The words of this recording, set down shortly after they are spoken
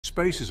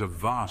Space is a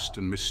vast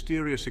and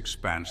mysterious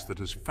expanse that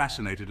has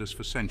fascinated us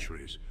for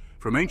centuries.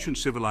 From ancient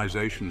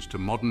civilizations to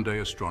modern-day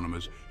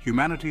astronomers,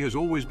 humanity has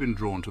always been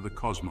drawn to the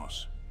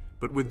cosmos.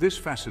 But with this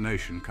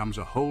fascination comes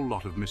a whole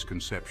lot of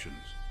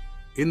misconceptions.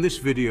 In this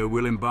video,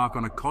 we'll embark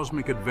on a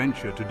cosmic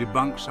adventure to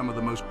debunk some of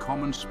the most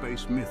common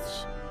space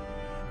myths.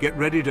 Get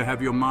ready to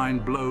have your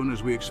mind blown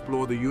as we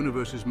explore the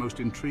universe's most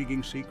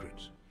intriguing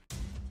secrets.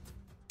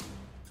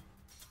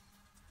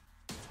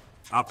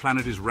 Our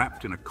planet is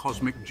wrapped in a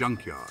cosmic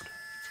junkyard.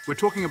 We're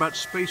talking about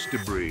space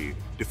debris,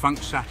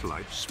 defunct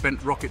satellites,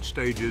 spent rocket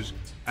stages,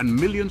 and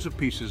millions of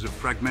pieces of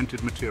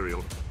fragmented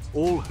material,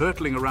 all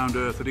hurtling around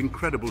Earth at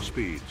incredible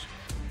speeds.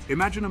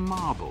 Imagine a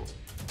marble,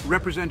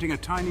 representing a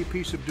tiny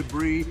piece of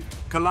debris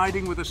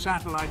colliding with a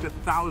satellite at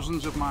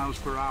thousands of miles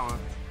per hour.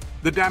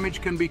 The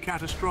damage can be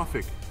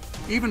catastrophic.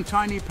 Even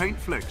tiny paint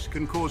flecks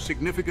can cause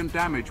significant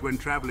damage when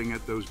traveling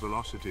at those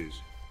velocities.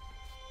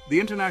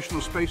 The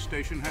International Space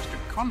Station has to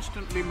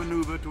constantly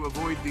maneuver to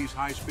avoid these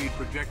high-speed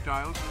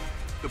projectiles.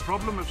 The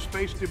problem of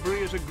space debris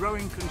is a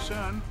growing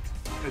concern,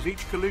 as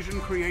each collision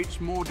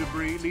creates more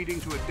debris, leading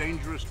to a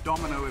dangerous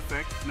domino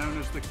effect known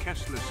as the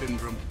Kessler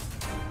syndrome.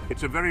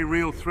 It's a very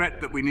real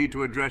threat that we need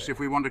to address if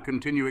we want to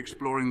continue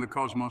exploring the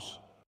cosmos.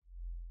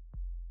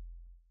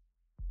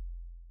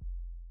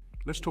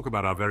 Let's talk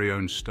about our very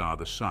own star,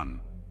 the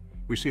Sun.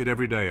 We see it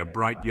every day, a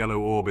bright yellow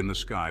orb in the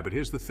sky, but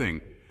here's the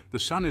thing, the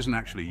Sun isn't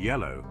actually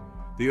yellow.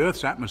 The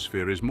Earth's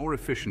atmosphere is more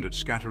efficient at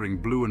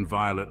scattering blue and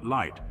violet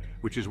light,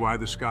 which is why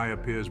the sky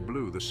appears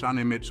blue. The Sun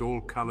emits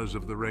all colors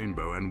of the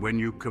rainbow, and when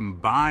you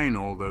combine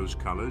all those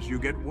colors, you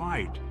get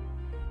white.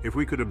 If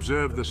we could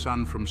observe the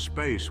Sun from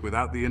space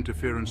without the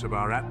interference of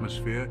our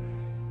atmosphere,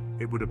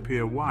 it would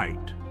appear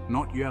white,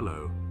 not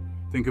yellow.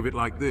 Think of it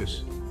like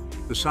this.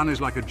 The Sun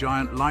is like a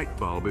giant light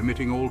bulb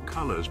emitting all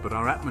colors, but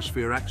our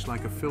atmosphere acts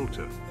like a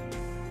filter,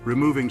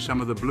 removing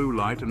some of the blue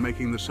light and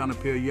making the Sun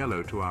appear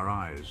yellow to our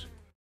eyes.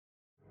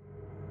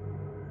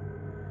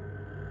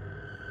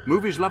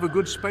 Movies love a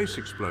good space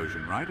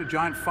explosion, right? A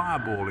giant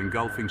fireball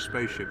engulfing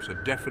spaceships, a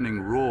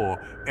deafening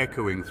roar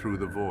echoing through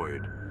the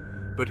void.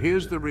 But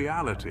here's the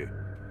reality.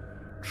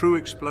 True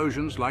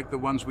explosions like the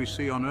ones we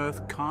see on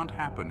Earth can't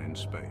happen in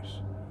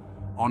space.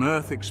 On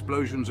Earth,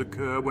 explosions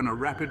occur when a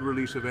rapid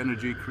release of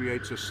energy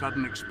creates a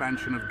sudden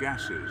expansion of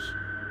gases.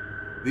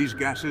 These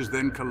gases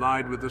then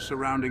collide with the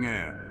surrounding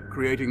air,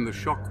 creating the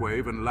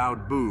shockwave and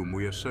loud boom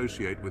we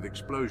associate with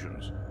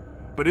explosions.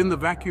 But in the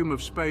vacuum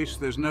of space,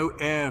 there's no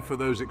air for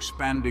those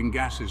expanding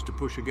gases to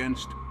push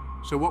against.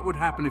 So what would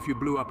happen if you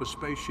blew up a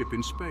spaceship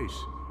in space?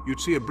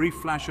 You'd see a brief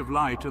flash of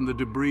light and the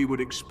debris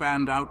would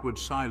expand outward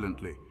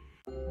silently.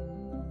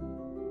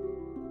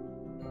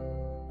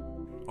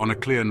 On a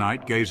clear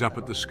night, gaze up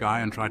at the sky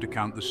and try to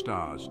count the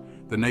stars.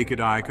 The naked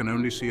eye can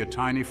only see a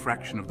tiny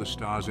fraction of the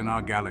stars in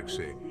our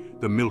galaxy,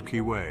 the Milky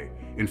Way.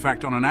 In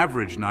fact, on an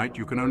average night,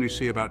 you can only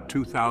see about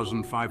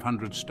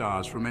 2,500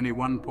 stars from any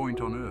one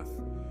point on Earth.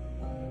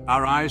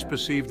 Our eyes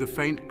perceive the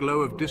faint glow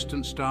of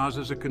distant stars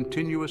as a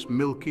continuous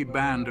milky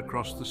band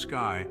across the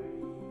sky,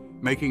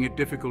 making it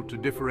difficult to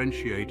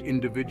differentiate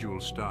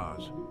individual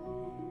stars.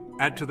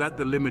 Add to that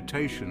the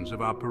limitations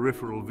of our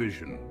peripheral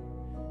vision,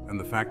 and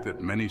the fact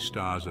that many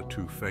stars are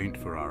too faint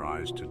for our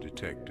eyes to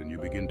detect, and you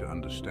begin to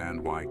understand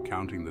why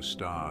counting the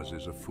stars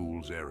is a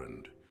fool's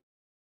errand.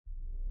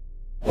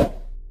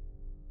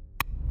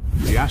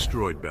 The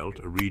asteroid belt,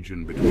 a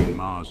region between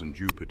Mars and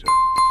Jupiter,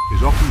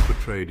 is often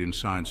portrayed in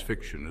science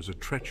fiction as a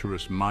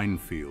treacherous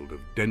minefield of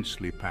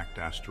densely packed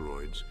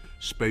asteroids,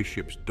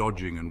 spaceships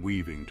dodging and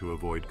weaving to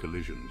avoid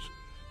collisions.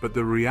 But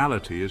the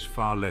reality is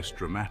far less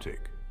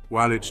dramatic.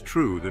 While it's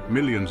true that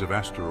millions of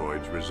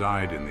asteroids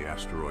reside in the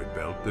asteroid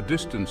belt, the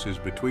distances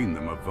between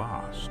them are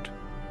vast.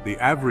 The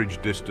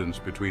average distance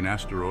between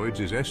asteroids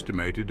is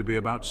estimated to be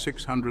about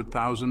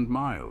 600,000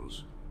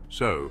 miles.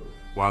 So,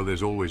 while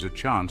there's always a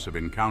chance of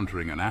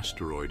encountering an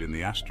asteroid in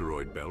the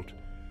asteroid belt,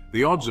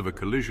 the odds of a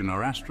collision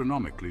are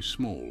astronomically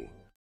small.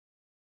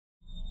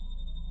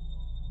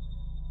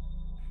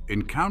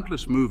 In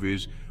countless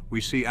movies,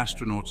 we see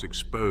astronauts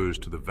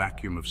exposed to the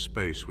vacuum of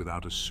space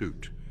without a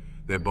suit,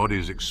 their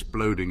bodies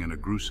exploding in a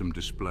gruesome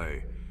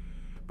display.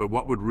 But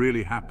what would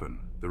really happen?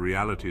 The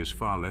reality is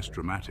far less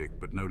dramatic,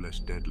 but no less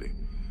deadly.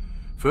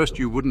 First,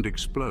 you wouldn't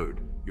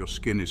explode. Your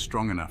skin is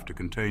strong enough to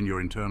contain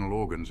your internal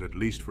organs, at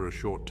least for a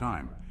short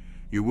time.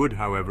 You would,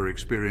 however,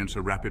 experience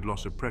a rapid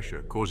loss of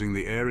pressure, causing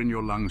the air in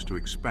your lungs to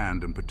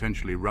expand and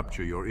potentially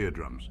rupture your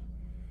eardrums.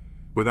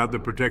 Without the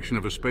protection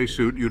of a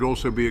spacesuit, you'd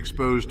also be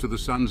exposed to the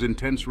sun's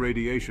intense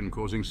radiation,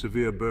 causing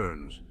severe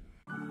burns.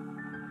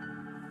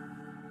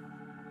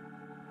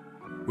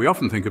 We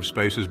often think of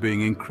space as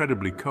being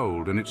incredibly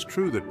cold, and it's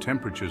true that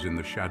temperatures in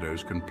the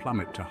shadows can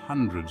plummet to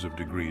hundreds of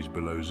degrees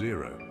below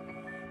zero.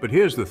 But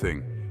here's the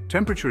thing,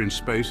 temperature in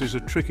space is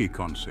a tricky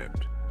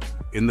concept.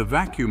 In the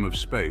vacuum of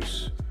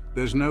space,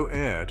 there's no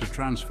air to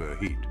transfer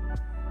heat.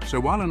 So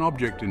while an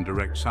object in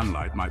direct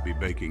sunlight might be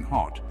baking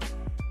hot,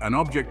 an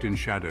object in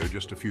shadow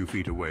just a few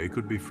feet away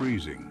could be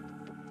freezing.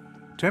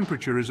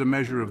 Temperature is a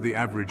measure of the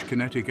average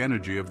kinetic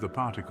energy of the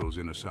particles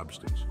in a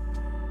substance.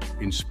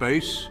 In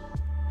space,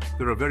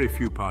 there are very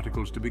few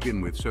particles to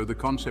begin with, so the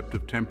concept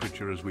of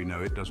temperature as we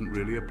know it doesn't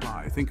really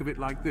apply. Think of it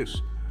like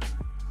this.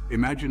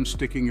 Imagine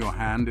sticking your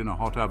hand in a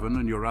hot oven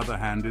and your other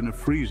hand in a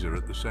freezer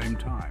at the same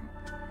time.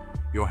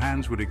 Your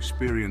hands would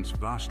experience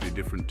vastly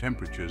different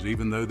temperatures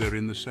even though they're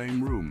in the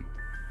same room.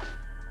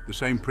 The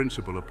same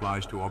principle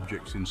applies to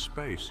objects in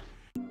space.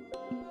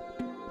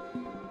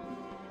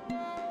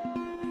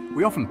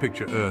 We often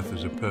picture Earth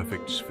as a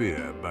perfect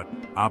sphere, but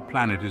our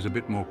planet is a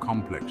bit more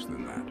complex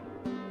than that.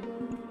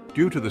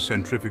 Due to the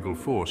centrifugal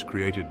force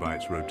created by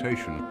its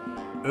rotation,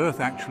 Earth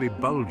actually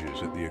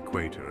bulges at the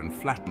equator and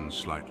flattens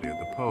slightly at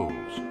the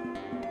poles.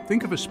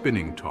 Think of a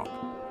spinning top.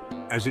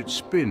 As it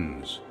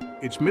spins,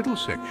 its middle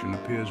section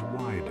appears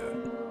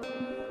wider.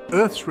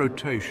 Earth's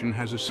rotation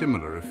has a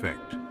similar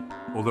effect,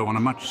 although on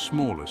a much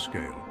smaller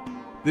scale.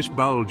 This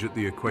bulge at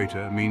the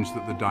equator means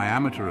that the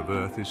diameter of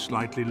Earth is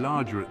slightly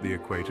larger at the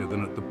equator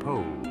than at the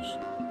poles.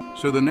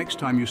 So the next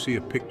time you see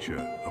a picture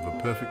of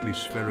a perfectly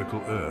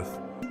spherical Earth,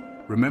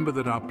 remember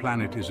that our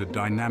planet is a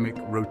dynamic,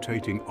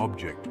 rotating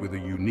object with a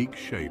unique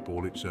shape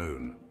all its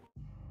own.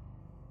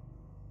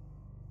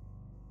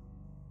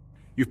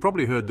 You've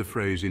probably heard the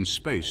phrase, "In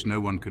space, no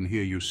one can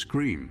hear you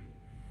scream."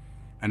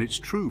 And it's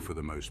true for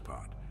the most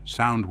part.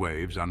 Sound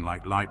waves,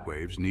 unlike light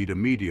waves, need a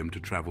medium to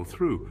travel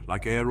through,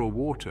 like air or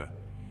water.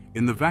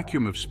 In the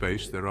vacuum of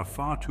space, there are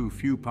far too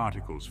few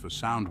particles for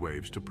sound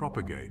waves to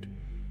propagate.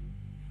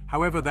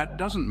 However, that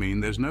doesn't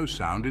mean there's no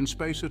sound in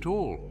space at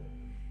all.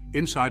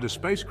 Inside a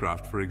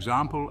spacecraft, for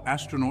example,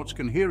 astronauts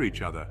can hear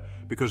each other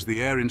because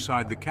the air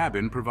inside the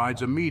cabin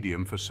provides a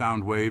medium for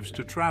sound waves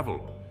to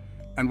travel.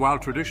 And while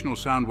traditional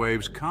sound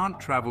waves can't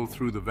travel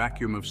through the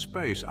vacuum of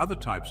space, other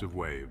types of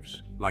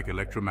waves, like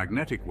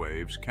electromagnetic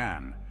waves,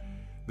 can.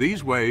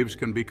 These waves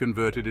can be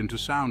converted into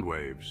sound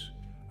waves,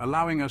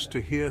 allowing us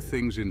to hear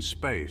things in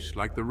space,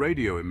 like the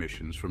radio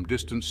emissions from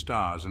distant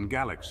stars and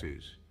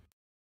galaxies.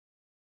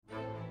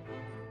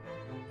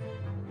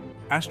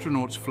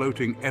 Astronauts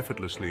floating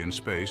effortlessly in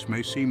space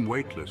may seem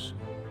weightless,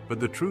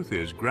 but the truth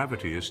is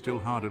gravity is still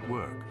hard at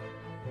work.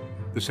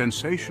 The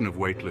sensation of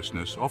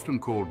weightlessness, often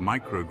called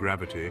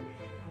microgravity,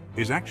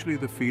 is actually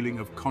the feeling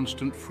of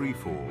constant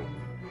freefall.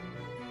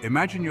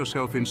 Imagine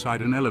yourself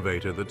inside an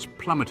elevator that's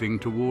plummeting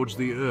towards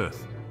the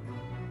Earth.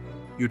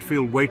 You'd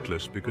feel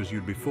weightless because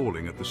you'd be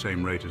falling at the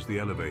same rate as the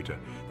elevator.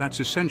 That's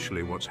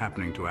essentially what's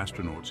happening to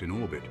astronauts in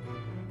orbit.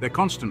 They're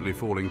constantly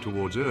falling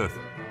towards Earth,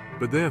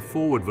 but their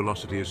forward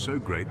velocity is so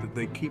great that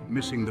they keep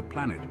missing the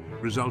planet,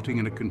 resulting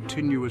in a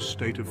continuous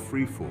state of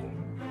freefall.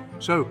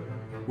 So,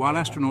 while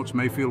astronauts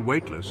may feel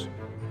weightless,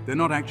 they're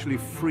not actually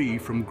free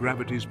from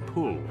gravity's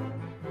pull.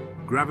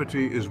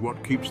 Gravity is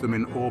what keeps them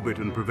in orbit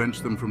and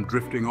prevents them from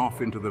drifting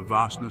off into the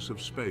vastness of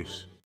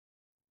space.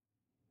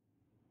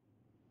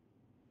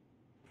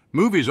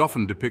 Movies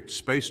often depict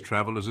space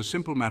travel as a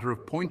simple matter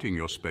of pointing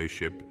your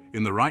spaceship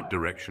in the right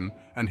direction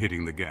and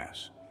hitting the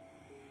gas.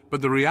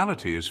 But the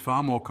reality is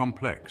far more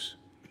complex.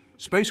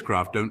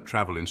 Spacecraft don't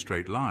travel in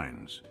straight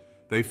lines.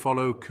 They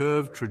follow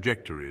curved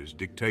trajectories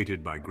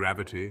dictated by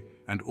gravity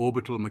and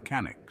orbital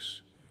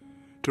mechanics.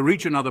 To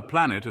reach another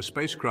planet, a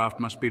spacecraft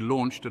must be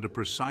launched at a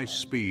precise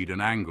speed and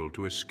angle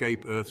to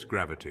escape Earth's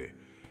gravity,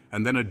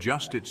 and then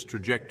adjust its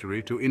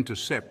trajectory to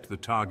intercept the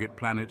target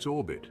planet's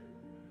orbit.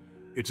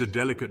 It's a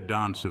delicate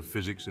dance of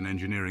physics and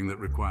engineering that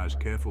requires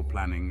careful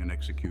planning and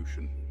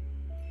execution.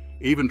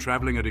 Even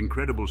traveling at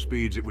incredible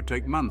speeds, it would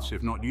take months,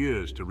 if not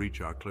years, to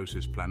reach our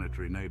closest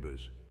planetary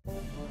neighbors.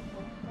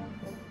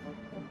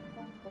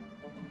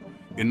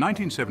 In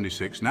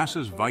 1976,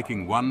 NASA's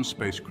Viking 1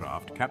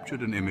 spacecraft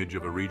captured an image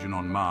of a region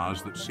on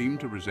Mars that seemed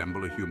to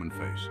resemble a human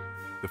face.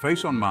 The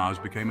face on Mars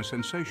became a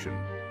sensation,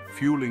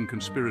 fueling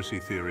conspiracy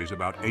theories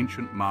about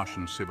ancient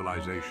Martian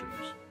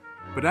civilizations.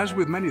 But as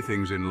with many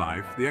things in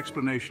life, the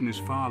explanation is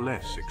far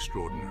less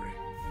extraordinary.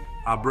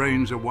 Our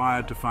brains are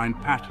wired to find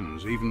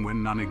patterns even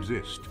when none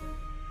exist.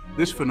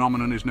 This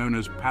phenomenon is known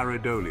as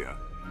pareidolia,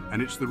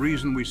 and it's the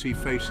reason we see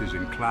faces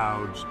in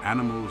clouds,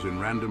 animals in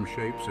random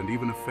shapes, and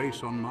even a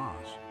face on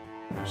Mars.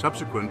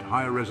 Subsequent,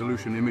 higher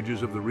resolution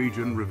images of the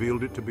region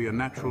revealed it to be a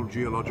natural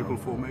geological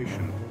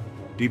formation,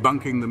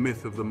 debunking the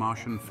myth of the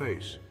Martian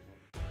face.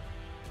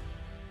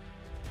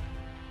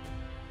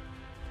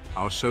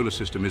 Our solar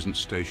system isn't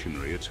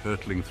stationary, it's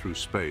hurtling through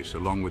space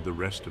along with the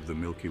rest of the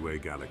Milky Way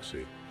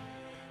galaxy.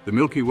 The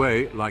Milky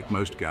Way, like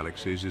most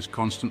galaxies, is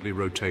constantly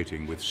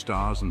rotating with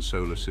stars and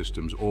solar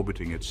systems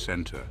orbiting its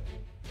center.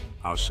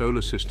 Our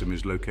solar system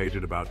is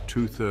located about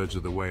 2/3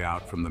 of the way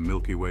out from the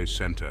Milky Way's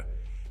center,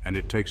 and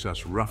it takes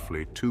us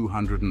roughly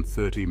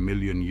 230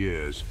 million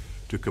years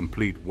to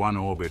complete one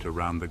orbit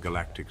around the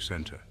galactic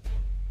center.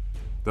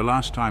 The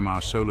last time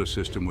our solar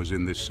system was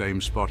in this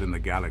same spot in the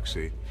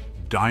galaxy,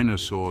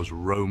 dinosaurs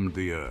roamed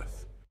the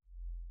Earth.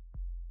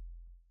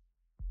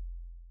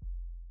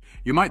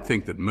 You might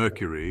think that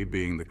Mercury,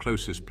 being the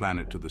closest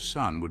planet to the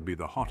Sun, would be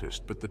the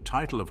hottest, but the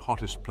title of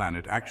hottest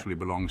planet actually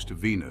belongs to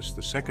Venus,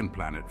 the second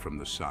planet from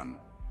the Sun.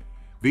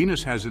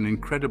 Venus has an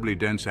incredibly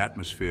dense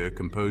atmosphere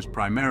composed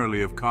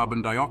primarily of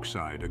carbon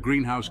dioxide, a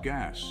greenhouse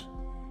gas.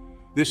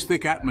 This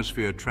thick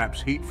atmosphere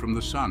traps heat from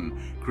the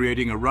sun,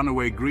 creating a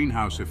runaway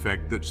greenhouse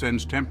effect that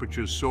sends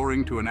temperatures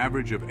soaring to an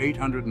average of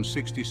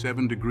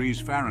 867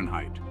 degrees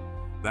Fahrenheit.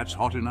 That's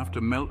hot enough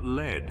to melt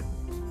lead.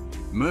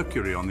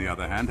 Mercury, on the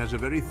other hand, has a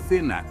very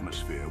thin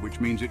atmosphere, which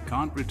means it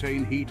can't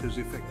retain heat as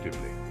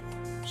effectively.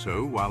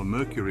 So, while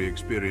Mercury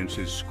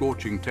experiences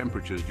scorching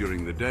temperatures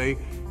during the day,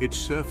 its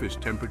surface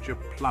temperature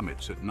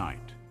plummets at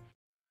night.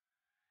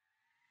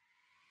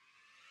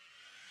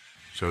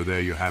 So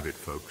there you have it,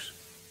 folks.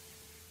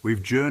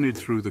 We've journeyed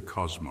through the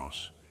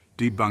cosmos,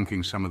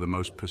 debunking some of the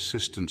most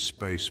persistent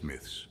space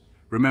myths.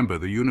 Remember,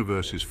 the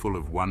universe is full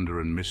of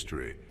wonder and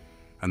mystery,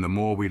 and the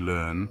more we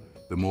learn,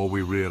 the more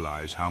we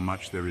realize how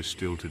much there is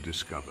still to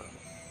discover.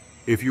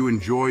 If you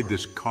enjoyed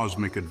this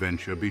cosmic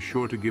adventure, be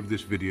sure to give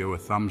this video a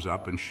thumbs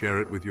up and share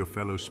it with your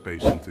fellow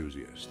space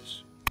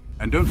enthusiasts.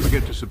 And don't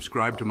forget to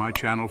subscribe to my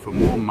channel for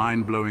more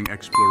mind-blowing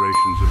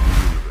explorations of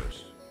the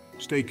universe.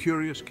 Stay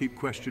curious, keep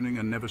questioning,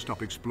 and never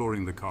stop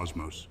exploring the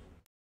cosmos.